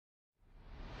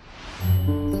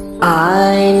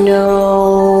I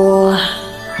know, I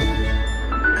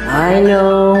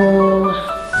know,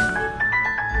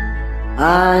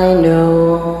 I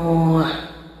know.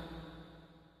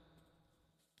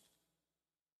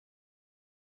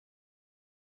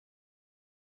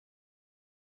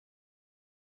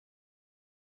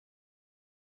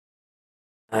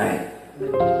 Alright,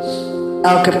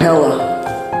 acapella.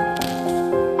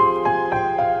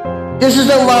 This is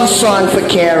a love song for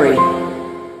Carrie.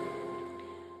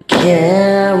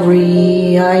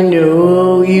 Carrie, I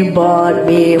know you bought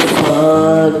me a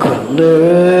fuckler.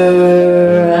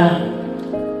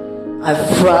 I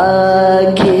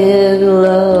fucking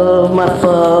love my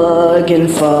fucking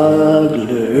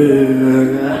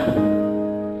fuckler.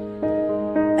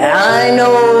 I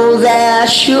know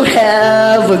that you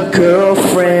have a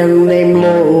girlfriend named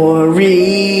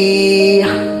Lori,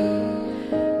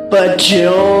 but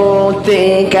don't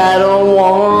think I don't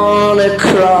wanna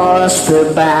cross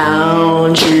the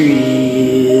boundaries.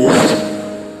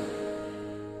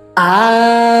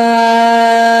 I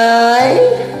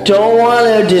don't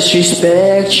wanna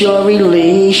disrespect your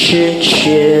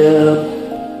relationship,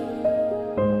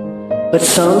 but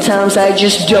sometimes I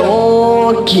just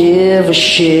don't give a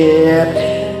shit.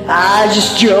 I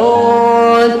just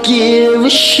don't give a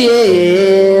shit.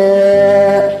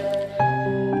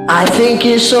 I think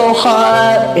you're so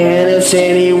hot, and it's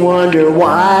any wonder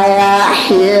why I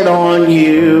hit on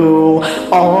you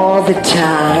all the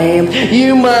time.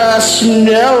 You must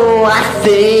know I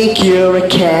think you're a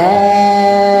catch.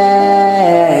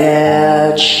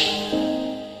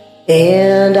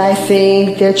 And I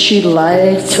think that you'd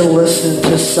like to listen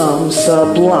to some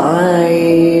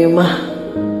Sublime,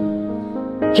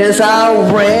 'cause I'll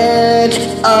rent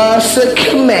us a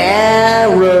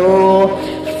Camaro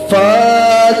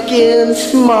fucking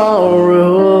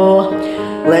tomorrow.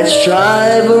 Let's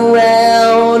drive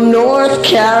around North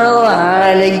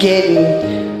Carolina getting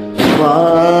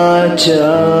fucked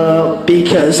up,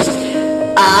 because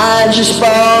I just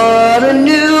bought a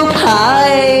new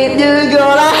pipe. You're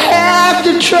gonna have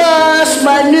to trust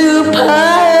my new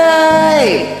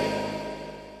pipe.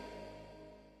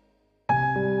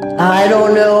 I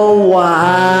don't know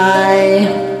why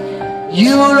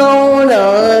you don't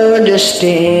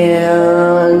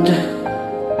understand.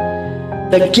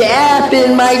 The gap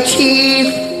in my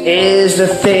teeth is the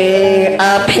thing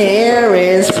our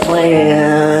parents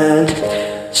planned.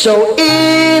 So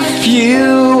if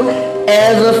you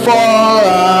ever fall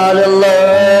out of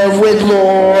love with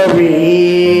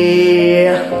Lori,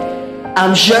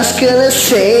 I'm just gonna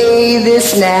say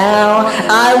this now.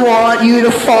 I want you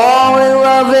to fall in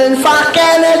love and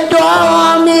fucking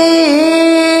adore me.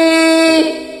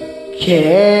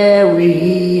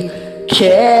 Carrie,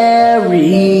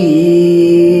 Carrie.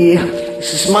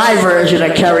 This is my version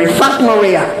of Carrie. Fuck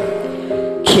Maria.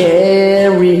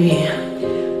 Carrie,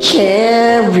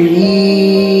 Carrie,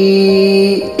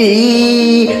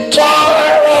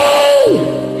 Carrie,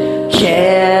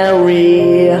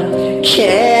 Carrie,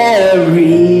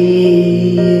 Carrie.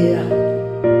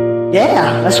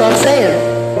 Yeah, that's what I'm saying.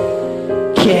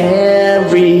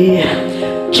 Carrie,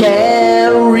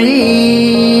 Carrie.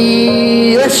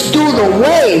 Let's do the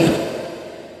wave.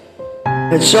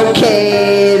 It's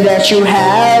okay that you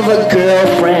have a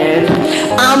girlfriend.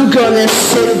 I'm gonna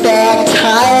sit back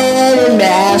tired and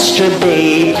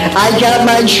masturbate. I got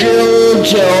my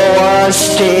dildo on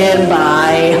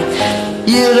standby.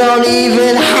 You don't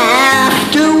even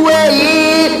have to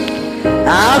wait.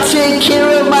 I'll take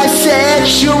care of my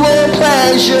sexual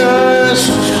pleasures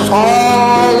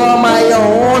all on my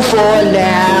own for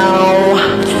now.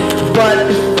 But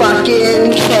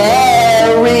fucking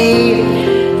Carrie,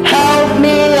 help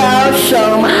me out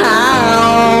somehow.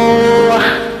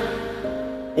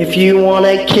 If you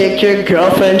wanna kick your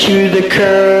girlfriend to the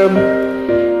curb,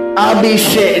 I'll be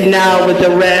sitting out with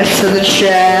the rest of the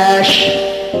trash.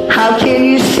 How can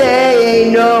you say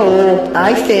no?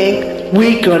 I think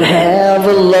we could have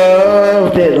a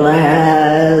love that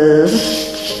lasts.